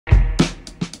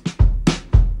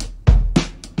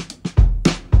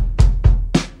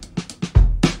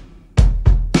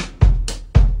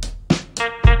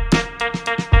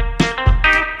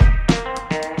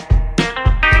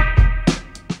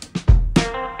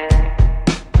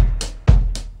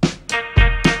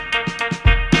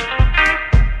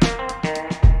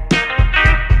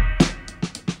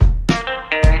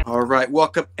right,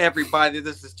 welcome everybody.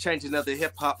 This is Changing of the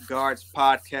Hip Hop Guards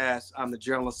podcast. I'm the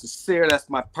journalist Sincere. That's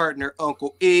my partner,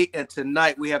 Uncle E. And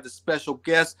tonight we have the special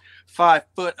guest, 5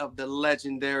 foot of the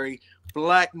legendary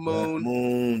Black Moon. Black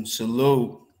Moon,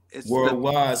 salute. It's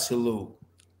Worldwide salute.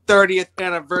 30th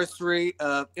anniversary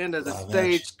of End of the Live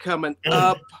Stage action. coming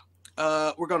up.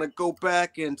 We're going to go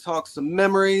back and talk some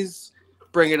memories,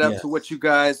 bring it up to what you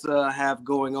guys have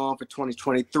going on for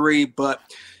 2023. But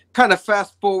kind of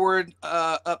fast forward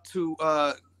up to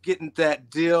getting that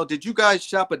deal. Did you guys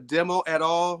shop a demo at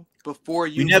all before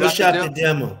you? We never shot the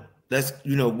demo.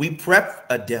 We prepped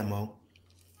a demo.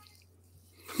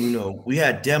 We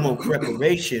had demo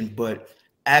preparation, but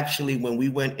actually when we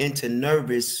went into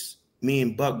Nervous, me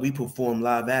and Buck, we performed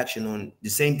live action on the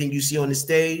same thing you see on the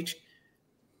stage,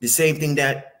 the same thing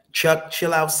that Chuck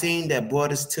Chill Out scene that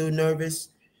brought us to Nervous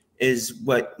is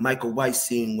what Michael White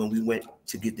seen when we went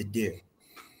to get the deal.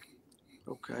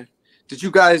 Okay. Did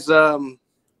you guys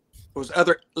was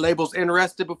other labels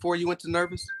interested before you went to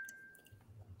Nervous?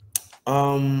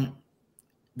 But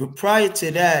prior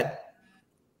to that,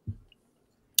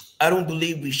 I don't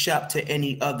believe we shopped to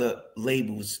any other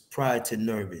labels prior to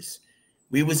Nervous.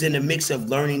 We was in the mix of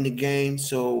learning the game.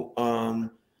 So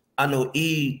I know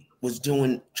E was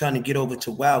trying to get over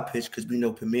to Wild Pitch because we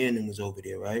know Premier was over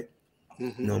there, right?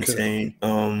 Mm-hmm. You know what I'm saying?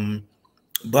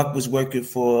 Buck was working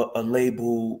for a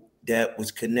label that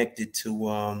was connected to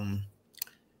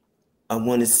I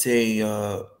want to say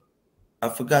I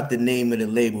forgot the name of the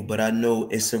label, but I know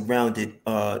it surrounded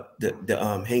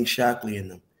the Hank Shockley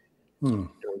and them. You know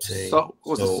what I'm saying?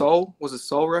 Was it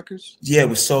Soul Records? Yeah, it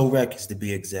was Soul Records to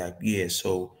be exact. Yeah,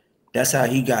 so that's how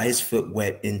he got his foot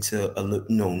wet into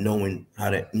learning how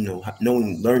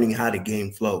the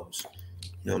game flows.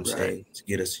 You know what I'm saying? To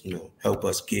get us, help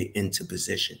us get into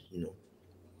position.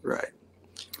 Right.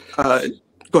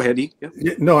 Go ahead, E.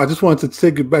 Yeah, no, I just wanted to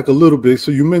take it back a little bit.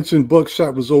 So you mentioned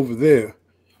Buckshot was over there.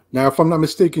 Now, if I'm not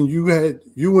mistaken, you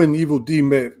and Evil D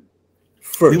met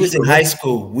first. We was in high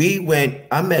school.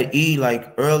 I met E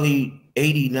like early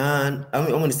 89.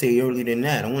 I want to say earlier than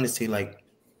that. I want to say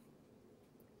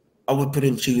I would put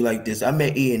it to you like this. I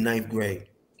met E in 9th grade.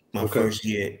 My first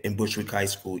year in Bushwick High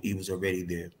School, E was already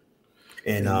there.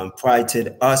 And prior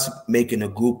to us making a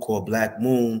group called Black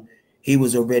Moon, he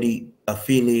was already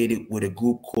affiliated with a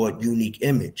group called Unique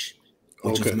Image,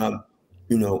 which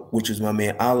was my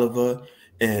man Oliver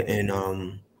and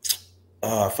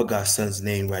I forgot son's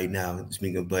name right now,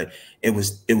 but it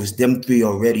was them three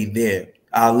already there.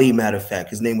 Ali, matter of fact,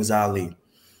 his name was Ali.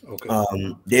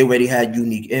 Okay. They already had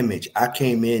Unique Image. I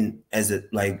came in as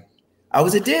I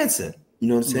was a dancer. You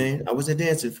know what I'm saying? I was a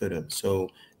dancer for them. So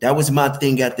that was my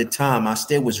thing at the time. I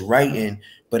still was writing,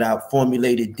 but I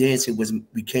formulated dancing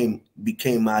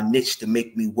became my niche to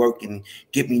make me work and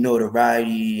get me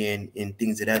notoriety and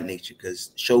things of that nature.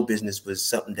 Because show business was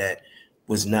something that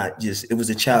was not just, it was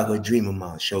a childhood dream of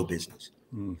mine, show business.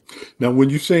 Now,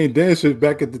 when you saying dancing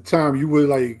back at the time, you were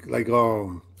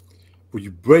were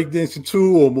you break dancing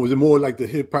too, or was it more like the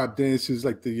hip hop dances,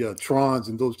 like the Trons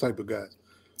and those type of guys?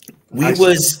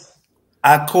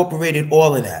 I incorporated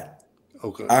all of that.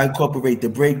 Okay. I incorporate the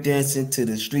break dancing to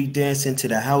the street dancing to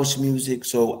the house music.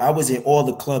 So I was in all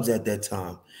the clubs at that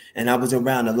time. And I was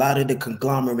around a lot of the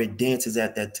conglomerate dancers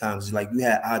at that time. It's like you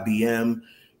had IBM,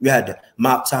 you had the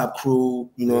Mop Top Crew,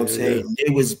 you know what I'm saying? Yeah.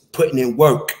 They was putting in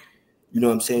work. You know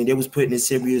what I'm saying? They was putting in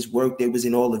serious work. They was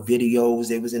in all the videos.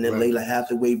 They was in the Layla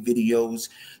Hathaway videos,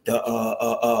 the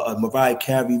Mariah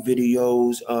Carey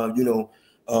videos,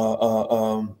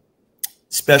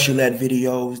 special ed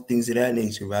videos, things of that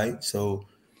nature, right? So,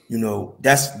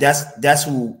 that's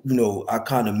who, I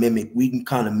kind of mimic. We can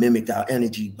kind of mimic our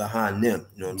energy behind them.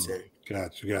 You know what I'm saying?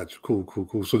 Got you.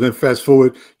 Cool. So then fast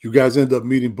forward, you guys end up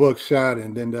meeting Buckshot,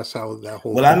 and then that's how that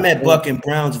whole. Well, I met Buck in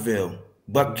Brownsville.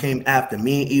 Buck came after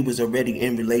me, and he was already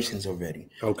in relations already.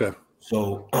 Okay.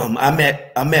 So I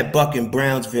met Buck in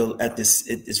Brownsville at this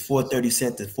 430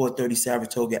 Center, 430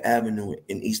 Saratoga Avenue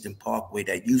in Eastern Parkway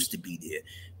that used to be there.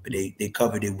 But they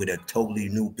covered it with a totally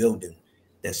new building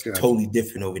that's totally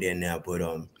different over there now. But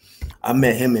I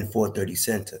met him in 430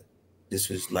 Center. This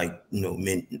was like,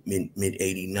 mid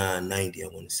 89, 90, I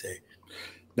want to say.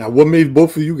 Now, what made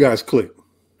both of you guys click?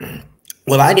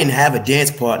 Well, I didn't have a dance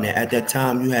partner at that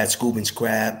time. You had Scoob and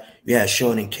Scrab, you had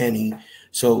Sean and Kenny.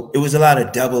 So it was a lot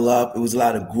of double up. It was a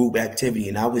lot of group activity,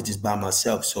 and I was just by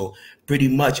myself. So pretty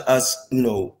much us,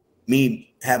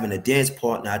 me having a dance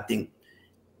partner, I think,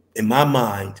 in my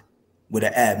mind, would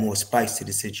have added more spice to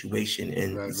the situation.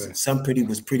 And Some Pretty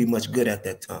was pretty much good at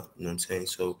that time. You know what I'm saying?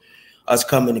 So us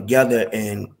coming together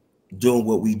and doing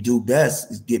what we do best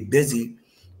is get busy.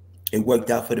 it worked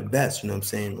out for the best. You know what I'm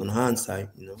saying? On hindsight,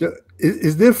 you know.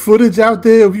 Is there footage out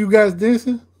there of you guys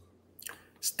dancing?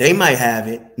 They might have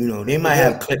it. You know, they might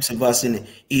have clips of us in the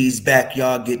E's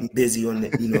backyard getting busy on the,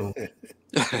 you know,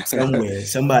 somewhere.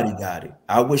 Somebody got it.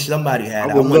 I wish somebody had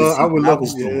it. I want to see what I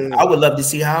was doing. I would love to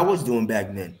see how I was doing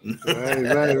back then.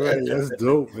 Right. That's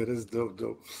dope, man. That's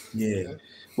dope. Yeah.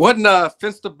 Wasn't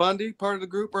Finsta Bundy part of the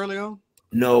group early on?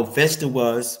 No, Finsta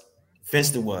was.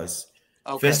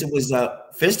 Okay.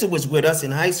 Finsta was with us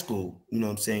in high school. You know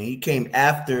what I'm saying? He came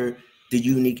after the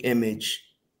Unique Image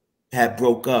had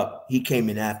broke up. He came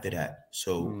in after that.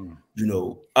 So, you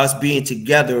know, us being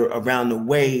together around the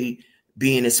way,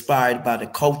 being inspired by the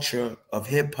culture of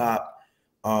hip hop,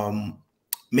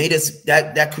 made us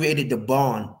that created the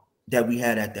bond that we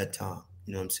had at that time.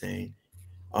 You know what I'm saying?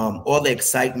 All the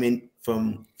excitement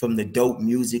from the dope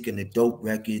music and the dope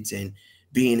records, and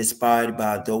being inspired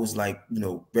by those like, you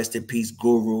know, rest in peace,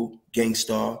 Guru,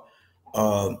 Gangstar,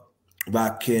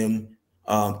 Rakim,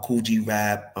 Cool G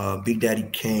Rap, Big Daddy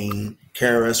Kane,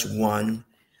 KRS-One.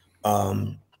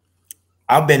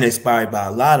 I've been inspired by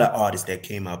a lot of artists that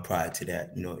came out prior to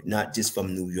that, you know, not just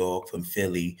from New York, from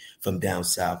Philly, from down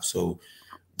south. So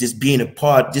just being a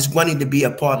part, just wanting to be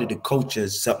a part of the culture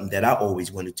is something that I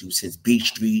always wanted to since Beat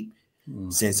Street,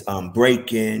 since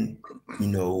Breaking, you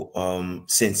know,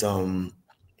 since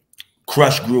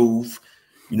Crush Groove,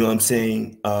 you know what I'm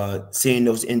saying? Seeing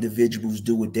those individuals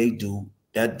do what they do,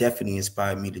 that definitely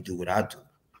inspired me to do what I do,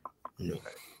 you know,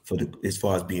 as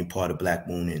far as being part of Black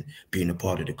Moon and being a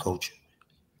part of the culture.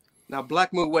 Now,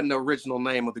 Black Moon wasn't the original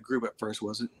name of the group at first,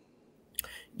 was it?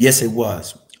 Yes, it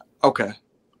was. Okay.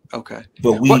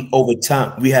 But over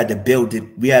time, we had to build it.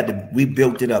 We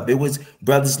built it up. It was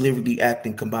Brothers Lyrically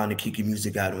Acting Combined and Kicking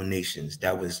Music Out on Nations.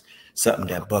 That was something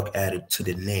that Buck added to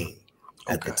the name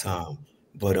at the time.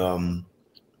 But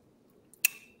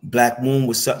Black Moon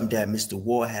was something that Mr.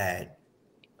 War had,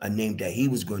 a name that he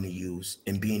was going to use,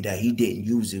 and being that he didn't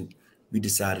use it, we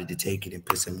decided to take it and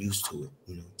put some use to it,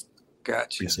 you know.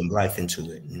 Gotcha. Put some life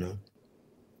into it, you know.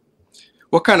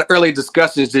 What kind of early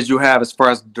discussions did you have as far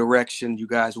as the direction you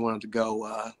guys wanted to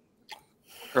go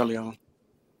early on?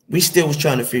 We still was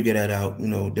trying to figure that out. You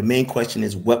know, the main question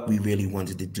is what we really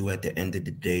wanted to do at the end of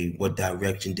the day. What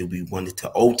direction did we wanted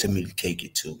to ultimately take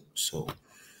it to? So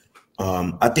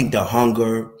I think the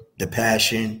hunger, the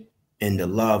passion, and the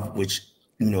love, which,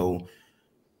 you know,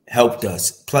 helped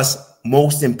us. Plus,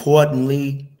 most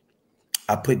importantly,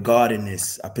 I put God in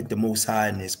this. I put the Most High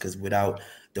in this, because without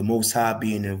the Most High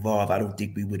being involved, I don't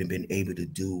think we would have been able to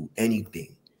do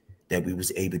anything that we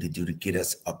was able to do to get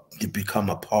us up, to become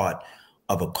a part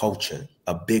of a culture,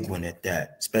 a big one at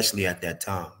that, especially at that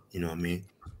time. You know what I mean?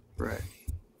 Right.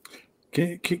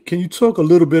 Can you talk a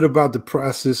little bit about the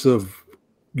process of,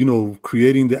 you know,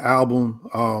 creating the album?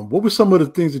 What were some of the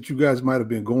things that you guys might have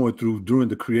been going through during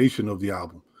the creation of the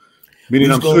album?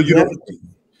 Meaning, I'm sure you don't.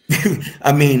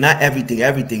 I mean, not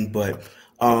everything, but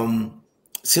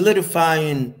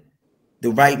solidifying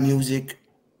the right music,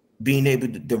 being able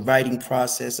to, the writing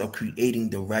process of creating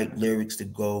the right lyrics to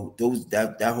go,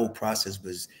 that whole process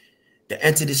was, the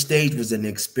Enter the Stage was an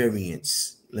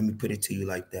experience. Let me put it to you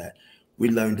like that. We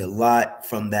learned a lot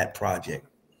from that project.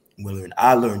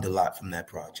 I learned a lot from that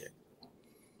project.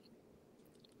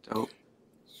 Dope.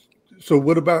 So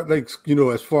what about, like, you know,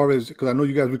 as far as, because I know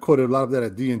you guys recorded a lot of that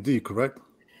at D&D, correct?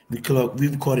 We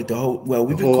recorded the whole, well,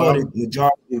 we recorded the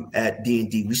majority at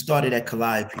D&D. We started at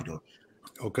Calliope though.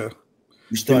 Okay.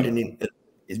 We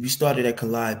started at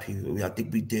Calliope. I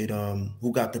think we did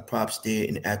Who Got the Props there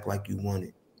and Act Like You Want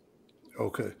It.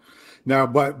 Okay. Now,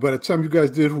 by the time you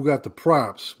guys did Who Got the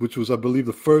Props, which was, I believe,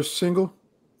 the first single?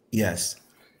 Yes.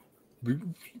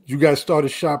 You guys started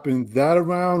shopping that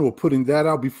around or putting that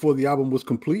out before the album was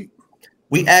complete?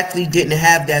 We actually didn't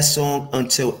have that song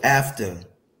until after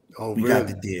we really? got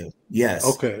the deal. Yes.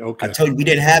 Okay. I told you we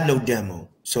didn't have no demo.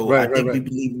 So I think we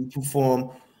believe we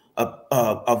performed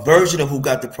a version of Who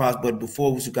Got the Props, but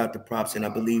before Who Got the Props, and I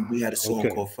believe we had a song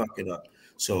called Fuck It Up.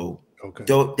 So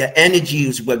the energy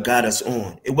is what got us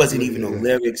on. It wasn't even no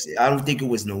lyrics. I don't think it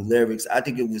was no lyrics. I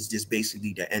think it was just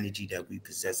basically the energy that we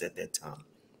possessed at that time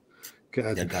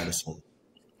that got us on.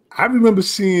 I remember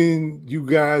seeing you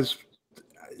guys,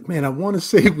 man, I want to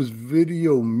say it was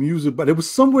Video Music, but it was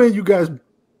somewhere you guys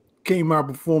came out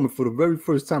performing for the very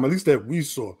first time, at least that we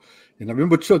saw. And I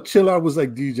remember Chuck Chill Out was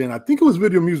like DJing. I think it was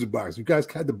Video Music Box. You guys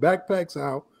had the backpacks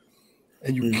out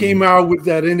and you came out with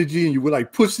that energy and you were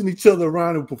like pushing each other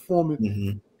around and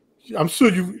performing. I'm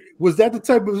sure was that the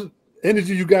type of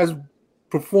energy you guys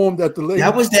performed at the lake?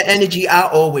 That was the energy I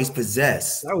always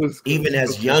possessed. That was good. Even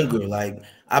as younger. Like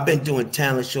I've been doing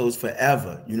talent shows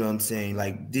forever. You know what I'm saying?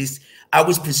 Like this, I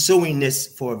was pursuing this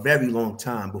for a very long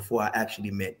time before I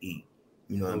actually met E.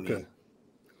 You know what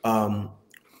I mean?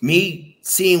 Me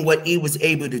seeing what E was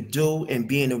able to do and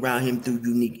being around him through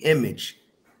Unique Image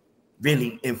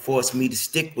really enforced me to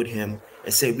stick with him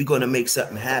and say, we're going to make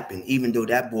something happen. Even though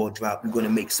that ball dropped, we're going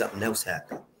to make something else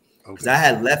happen. Because I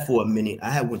had left for a minute. I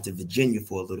had went to Virginia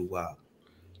for a little while.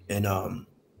 And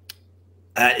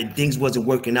things wasn't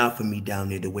working out for me down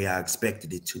there the way I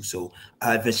expected it to. So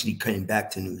I eventually came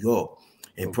back to New York.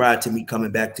 And prior to me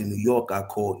coming back to New York, I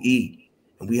called E.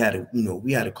 And we had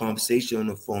a conversation on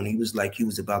the phone. He was like, he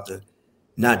was about to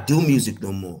not do music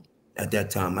no more at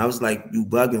that time. I was like, you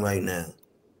bugging right now.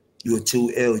 You're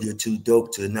too ill. You're too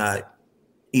dope to not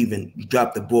even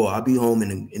drop the ball. I'll be home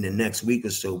in the next week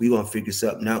or so. We're going to figure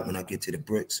something out when I get to the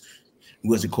bricks. We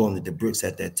wasn't calling it the bricks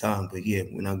at that time. But yeah,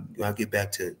 when I get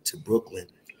back to Brooklyn,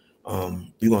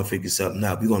 we're going to figure something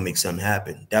out. We're going to make something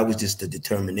happen. That was just the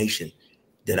determination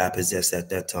that I possessed at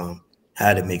that time,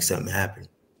 how to make something happen.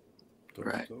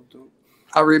 Right.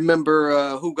 I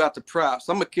remember Who Got the Props.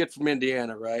 I'm a kid from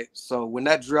Indiana, right? So when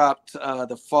that dropped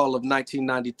the fall of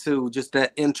 1992, just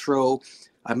that intro,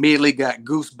 I immediately got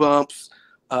goosebumps.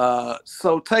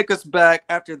 So take us back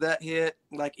after that hit.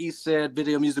 Like he said,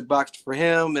 Video Music Box for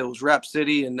him. It was Rap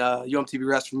City and UMTV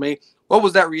Rest for me. What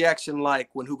was that reaction like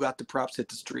when Who Got the Props hit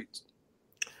the streets?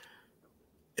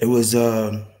 It was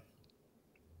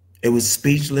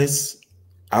speechless.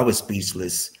 I was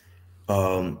speechless.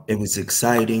 It was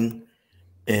exciting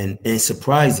and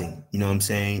surprising. You know what I'm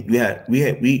saying? We had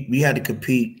to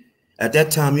compete. At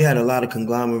that time, you had a lot of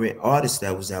conglomerate artists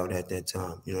that was out at that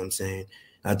time. You know what I'm saying?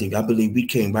 I believe we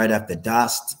came right after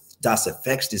Das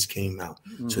Effects just came out.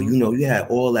 So, you had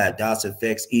all that, Das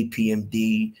Effects,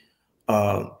 EPMD,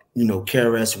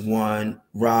 KRS-One,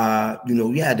 Ra,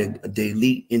 we had the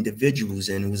elite individuals,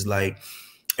 and it was like,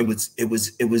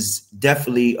 it was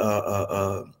definitely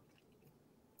a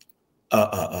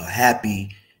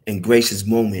happy and gracious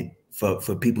moment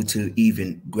for people to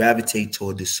even gravitate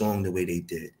toward the song the way they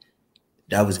did.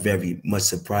 That was very much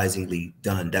surprisingly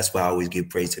done. That's why I always give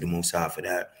praise to the Most High for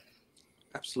that.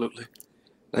 Absolutely.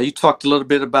 Now, you talked a little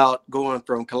bit about going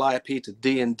from Calliope to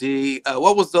D&D.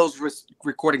 What was those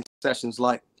recording sessions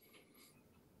like?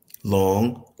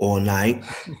 Long, all night.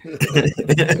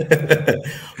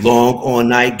 Long, all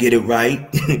night, get it right.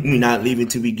 We're not leaving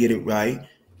till we get it right.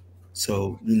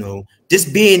 So,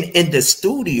 just being in the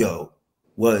studio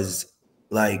was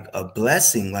like a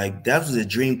blessing. Like, that was a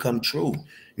dream come true.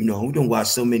 We don't watch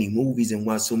so many movies and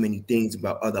watch so many things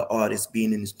about other artists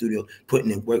being in the studio,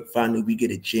 putting in work. Finally, we get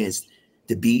a chance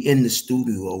to be in the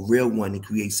studio, a real one, and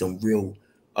create some real,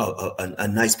 a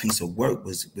nice piece of work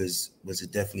was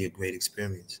definitely a great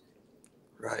experience.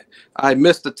 Right. I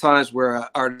missed the times where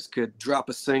artists could drop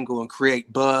a single and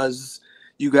create buzz.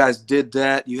 You guys did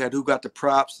that. You had Who Got the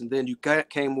Props, and then you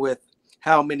came with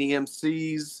How Many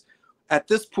MCs. At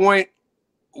this point,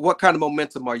 what kind of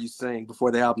momentum are you seeing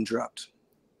before the album dropped?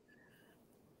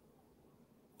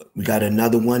 We got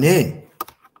another one in.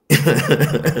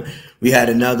 We had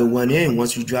another one in.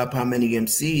 Once we drop How Many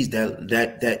MCs,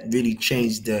 that really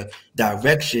changed the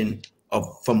direction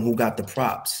from Who Got the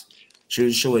Props.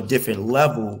 Should show a different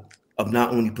level of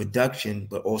not only production,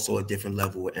 but also a different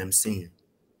level of MCing.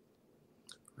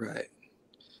 Right.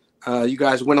 You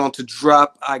guys went on to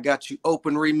drop I Got You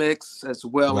Open remix as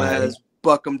well as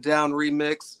Buck 'Em Down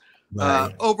remix.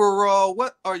 Overall,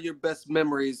 what are your best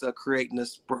memories of creating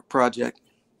this project?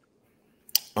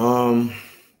 The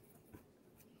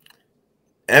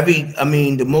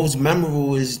most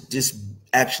memorable is just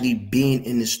actually being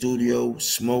in the studio,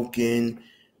 smoking,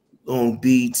 on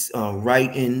beats,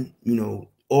 writing,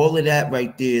 all of that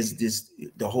right there is just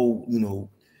the whole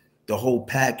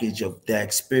package of that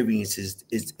experience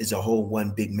is a whole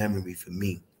one big memory for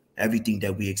me. Everything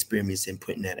that we experienced in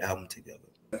putting that album together.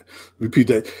 Repeat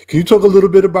that. Can you talk a little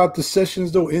bit about the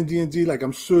sessions though in D&D? Like,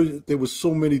 I'm sure there was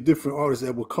so many different artists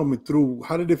that were coming through.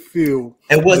 How did it feel?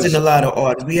 It wasn't a lot of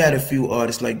artists. We had a few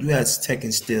artists, like you had Tech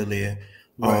and Still there.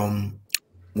 Right.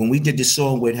 When we did the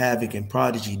song with Havoc and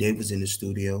Prodigy, they was in the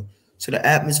studio. So the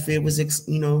atmosphere was,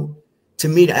 to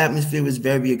me, the atmosphere was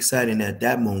very exciting at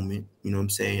that moment. You know what I'm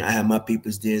saying? I had my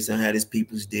peoples there, so I had his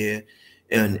peoples there.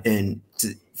 And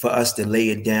for us to lay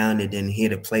it down and then hear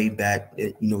the playback,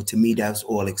 to me, that was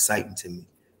all exciting to me.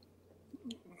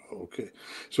 Okay.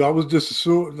 So I was just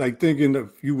thinking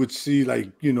if you would see,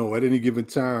 at any given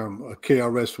time, a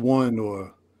KRS-One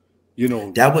or,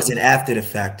 That wasn't after the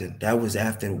fact. That was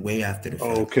way after the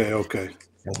fact. Okay.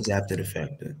 That was after the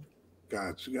fact.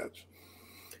 Gotcha.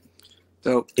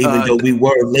 So even though we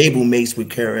were label mates with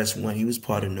KRS-One, he was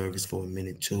part of Nervous for a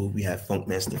minute too. We had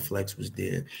Funkmaster Flex was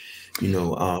there. You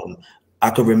know, I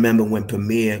could remember when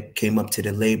Premier came up to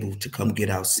the label to come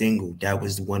get our single. That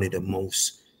was one of the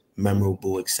most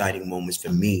memorable, exciting moments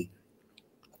for me,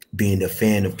 being a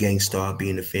fan of Gangstar,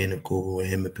 being a fan of Guru and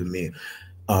him and Premier.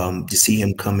 To see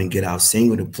him come and get our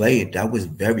single to play it, that was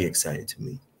very exciting to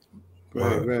me.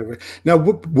 Right. Now,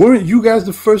 weren't you guys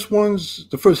the first ones,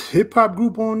 the first hip hop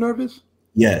group on Nervous?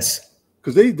 Yes.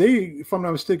 Because they, if I'm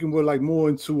not mistaken, were like more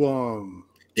into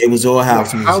it was all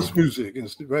house music. House music,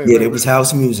 right? Yeah, it was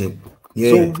house music.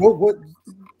 Yeah. So what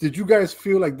did you guys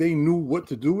feel like they knew what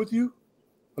to do with you?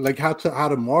 Like how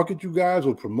to market you guys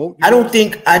or promote you? I don't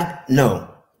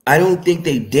think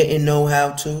they didn't know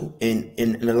how to, and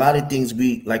a lot of things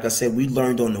like I said, we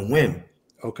learned on the whim.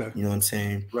 Okay. You know what I'm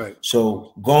saying? Right.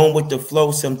 So going with the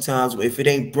flow sometimes, if it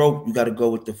ain't broke, you got to go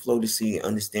with the flow to see and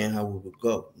understand how it would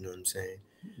go. You know what I'm saying?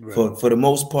 Right. For the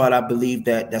most part, I believe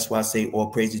that's why I say all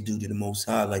praise is due to the Most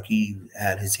High. Like he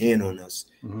had his hand on us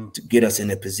to get us in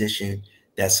a position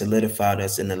that solidified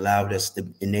us and allowed us to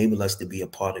enable us to be a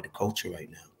part of the culture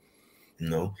right now. You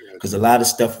know, because a lot of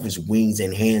stuff was wings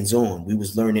and hands on. We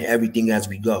was learning everything as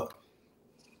we go,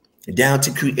 down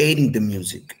to creating the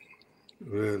music.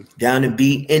 Really? Down to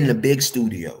be in the big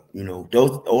studio, you know,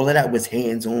 all of that was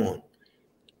hands on.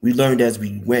 We learned as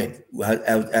we went,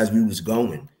 as we was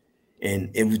going,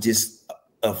 and it was just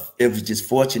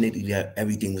fortunately that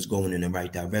everything was going in the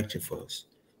right direction for us.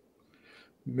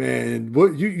 Man,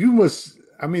 what you must,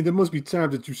 I mean, there must be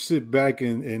times that you sit back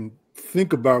and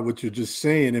think about what you're just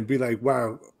saying and be like,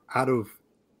 wow, out of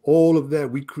all of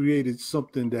that, we created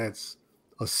something that's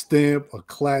a stamp, a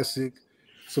classic,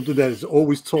 something that is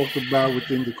always talked about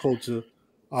within the culture.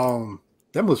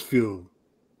 That must feel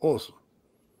awesome.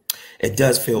 It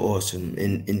does feel awesome.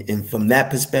 And from that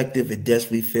perspective, it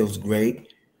definitely feels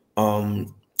great. It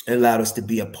allowed us to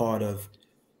be a part of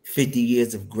 50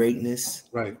 years of greatness.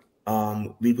 Right.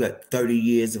 We've got 30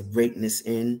 years of greatness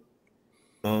in.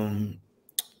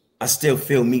 I still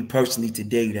feel, me personally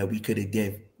today, that we could have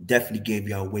definitely gave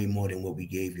y'all way more than what we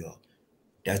gave y'all.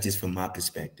 That's just from my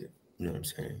perspective. You know what I'm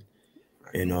saying?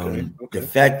 And the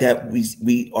fact that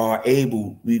we are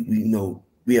able,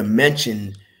 we are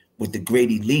mentioned with the great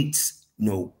elites. You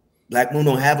know, Black Moon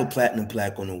don't have a platinum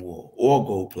plaque on the wall or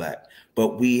gold plaque,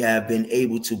 but we have been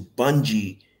able to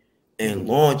bungee and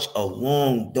launch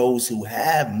along those who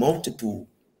have multiple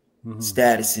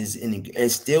statuses and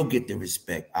still get the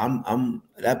respect. I'm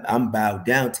bowed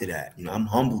down to that. You know, I'm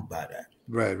humbled by that.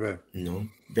 Right. You know,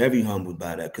 very humbled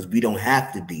by that, because we don't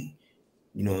have to be.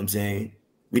 You know what I'm saying?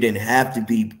 We didn't have to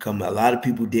become. A lot of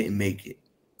people didn't make it,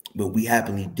 but we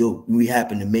happily do. We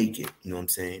happen to make it. You know what I'm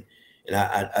saying? And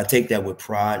I take that with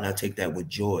pride, and I take that with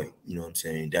joy. You know what I'm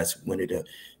saying? That's one of the.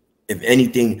 If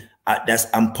anything,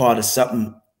 I'm part of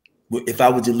something. If I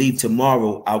were to leave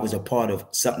tomorrow, I was a part of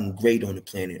something great on the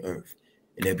planet Earth,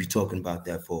 and they'll be talking about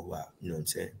that for a while. You know what I'm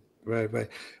saying? Right.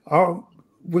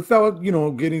 Without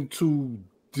getting too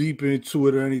deep into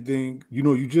it or anything,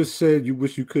 you just said you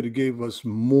wish you could have gave us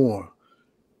more.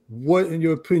 What, in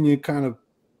your opinion, kind of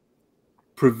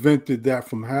prevented that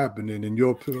from happening? In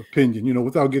your opinion,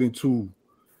 without getting too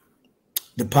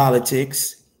the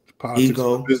politics,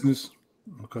 ego, business.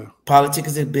 Okay.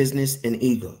 Politics is business and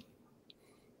ego.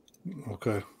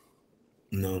 Okay.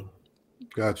 No.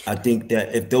 Gotcha. I think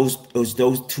that if those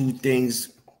two things,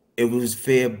 it was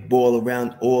fair ball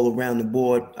all around the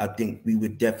board, I think we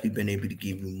would definitely been able to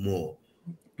give you more.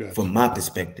 Gotcha. From my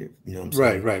perspective, you know what I'm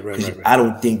saying? Right. I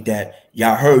don't think that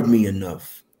y'all heard me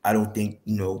enough. I don't think,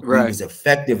 we was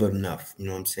effective enough, you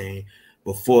know what I'm saying?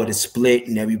 Before the split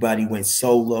and everybody went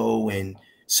solo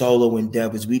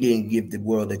endeavors, we didn't give the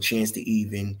world a chance to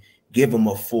even give them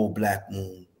a full Black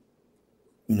Moon,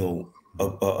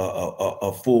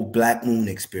 a full Black Moon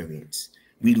experience.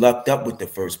 We lucked up with the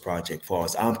first project, as far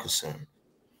as I'm concerned.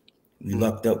 We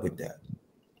lucked up with that.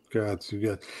 Got you.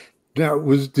 Yeah. Now,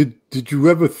 did you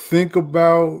ever think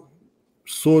about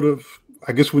sort of,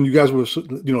 I guess when you guys were,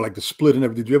 like the split and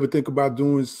everything, did you ever think about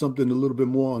doing something a little bit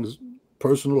more on this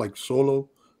personal, like solo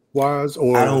wise?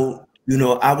 Or I don't,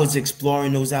 I was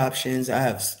exploring those options.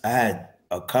 I had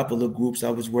a couple of groups I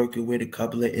was working with, a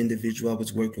couple of individuals I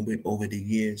was working with over the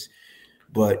years,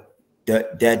 but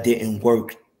that didn't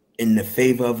work in the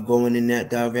favor of going in that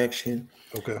direction.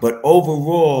 Okay. But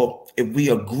overall, if we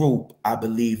a group, I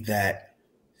believe that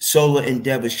solo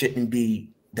endeavor shouldn't be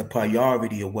the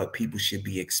priority of what people should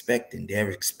be expecting.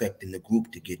 They're expecting the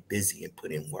group to get busy and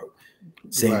put in work.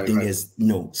 Same thing as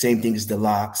the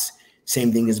Locks,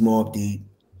 same thing as Mobb Deep,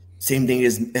 same thing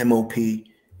as MOP.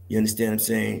 You understand what I'm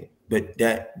saying? but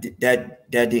that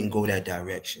didn't go that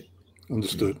direction.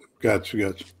 Understood. Got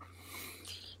you.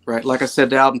 Right. Like I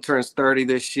said, the album turns 30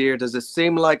 this year. Does it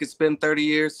seem like it's been 30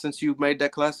 years since you made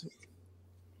that classic?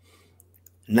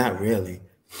 Not really.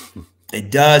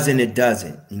 It does and it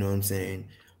doesn't. You know what I'm saying?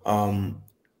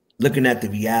 Looking at the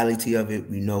reality of it,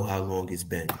 we know how long it's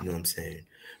been. You know what I'm saying?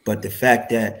 But the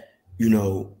fact that, you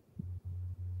know,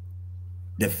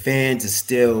 the fans are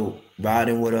still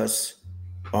riding with us.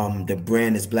 The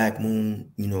brand is Black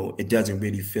Moon. You know, it doesn't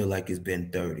really feel like it's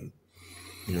been 30.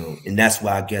 You know, and that's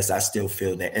why I guess I still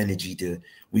feel the energy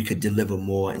we could deliver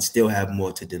more and still have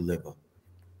more to deliver.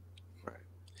 Right.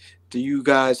 Do you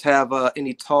guys have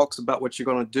any talks about what you're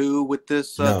going to do with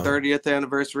this 30th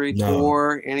anniversary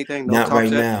tour? Anything? No, not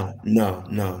right now. No,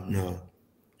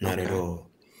 not at all.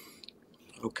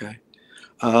 Okay.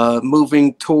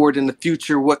 Moving toward in the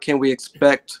future, what can we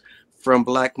expect from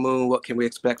Black Moon? What can we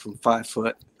expect from 5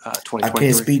 Foot 2023?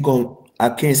 I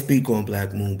can't speak on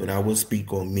Black Moon, but I will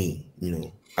speak on me. You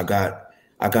know, I got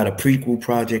a prequel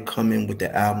project coming with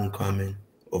the album coming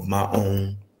of my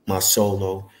own, my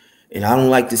solo. And I don't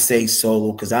like to say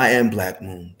solo because I am Black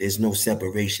Moon. There's no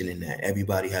separation in that.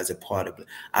 Everybody has a part of it.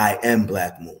 I am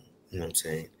Black Moon. You know what I'm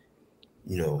saying?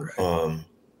 You know, right.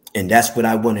 And that's what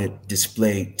I want to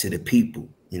display to the people.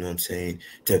 You know what I'm saying?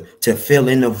 To fill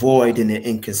in the void and the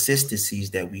inconsistencies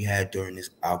that we had during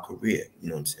our career. You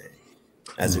know what I'm saying?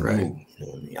 As a group, you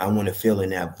know what I mean? I want to fill in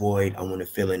that void. I want to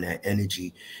fill in that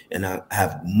energy, and I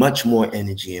have much more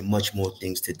energy and much more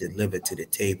things to deliver to the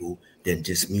table than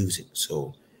just music.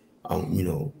 So, you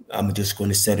know, I'm just going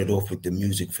to set it off with the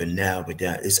music for now, but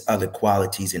there's other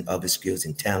qualities and other skills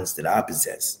and talents that I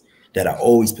possess, that I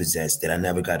always possess, that I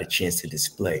never got a chance to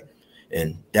display.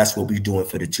 And that's what we're doing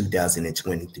for the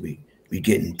 2023. We're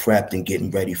getting prepped and getting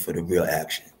ready for the real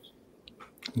action.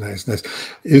 Nice.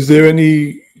 Is there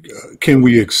any, can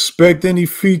we expect any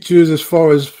features as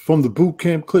far as from the boot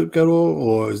camp clip at all,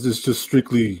 or is this just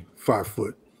strictly 5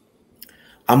 Foot?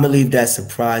 I'm gonna leave that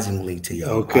surprisingly to y'all.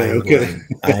 Okay.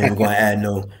 I ain't gonna add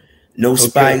no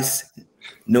spice,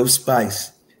 no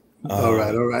spice. All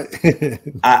right.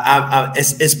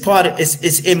 It's part of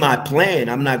it's in my plan.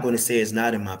 I'm not gonna say it's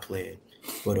not in my plan,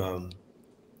 but I'm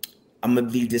gonna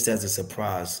leave this as a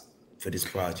surprise for this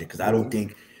project because I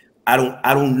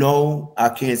don't know. I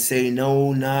can't say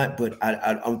no, not, but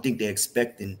I don't think they're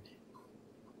expecting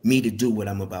me to do what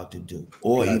I'm about to do,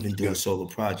 or even do a solo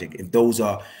project. If those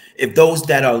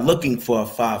that are looking for a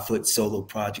 5 Foot solo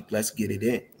project, let's get it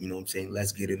in. You know what I'm saying?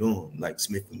 Let's get it on, like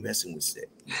Smith and Wesson would say.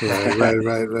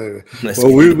 Right.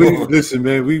 Well, we listen,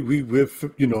 man. We're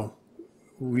you know,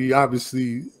 we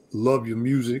obviously love your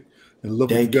music and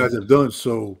love what you guys have done.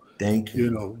 So thank you.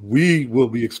 You know, we will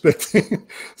be expecting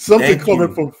something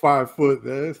coming from 5 Foot,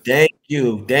 man. Thank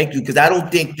you. Because I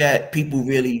don't think that people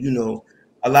really, you know,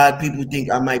 a lot of people think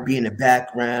I might be in the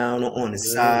background or on the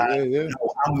side. Yeah.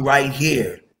 No, I'm right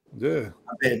here. Yeah.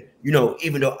 I've been, you know,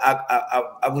 even though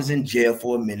I was in jail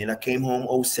for a minute, I came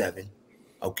home 07.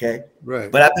 Okay.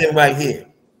 Right. But I've been right here.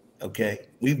 Okay.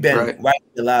 We've been right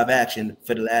in live action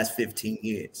for the last 15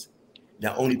 years.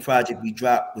 The only project we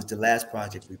dropped was the last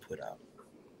project we put out.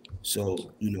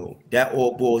 So, you know, that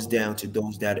all boils down to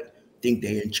those that think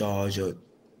they're in charge or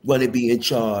want to be in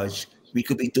charge. We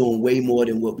could be doing way more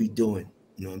than what we're doing.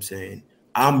 You know what I'm saying?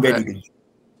 I'm ready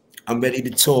to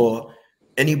tour.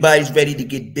 Anybody's ready to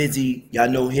get busy, y'all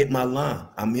know, hit my line.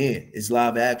 I'm here. It's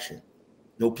live action.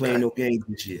 No playing no games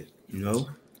this year, you know?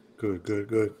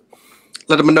 Good.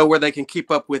 Let them know where they can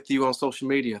keep up with you on social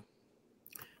media.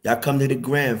 Y'all come to the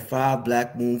gram, 5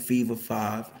 Black Moon Fever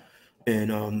 5.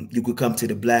 And you could come to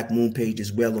the Black Moon page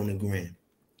as well on the gram.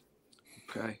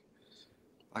 Okay.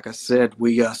 Like I said,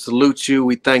 we salute you.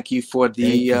 We thank you for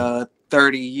the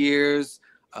 30 years.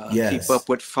 Keep up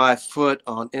with 5 Foot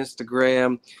on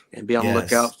Instagram and be on the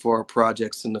lookout for our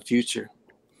projects in the future.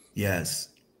 Yes.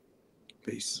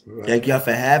 Peace. Thank y'all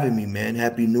for having me, man.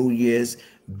 Happy New Year's.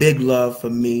 Big love for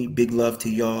me. Big love to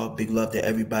y'all. Big love to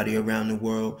everybody around the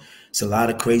world. It's a lot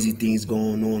of crazy things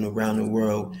going on around the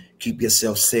world. Keep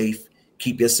yourself safe.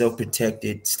 Keep yourself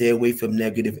protected. Stay away from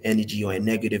negative energy or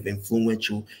negative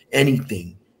influential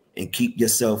anything. And keep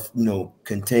yourself, you know,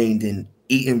 contained in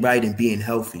eating right and being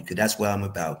healthy. Because that's what I'm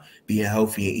about. Being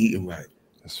healthy and eating right.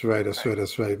 That's right,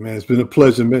 man. It's been a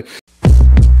pleasure, man.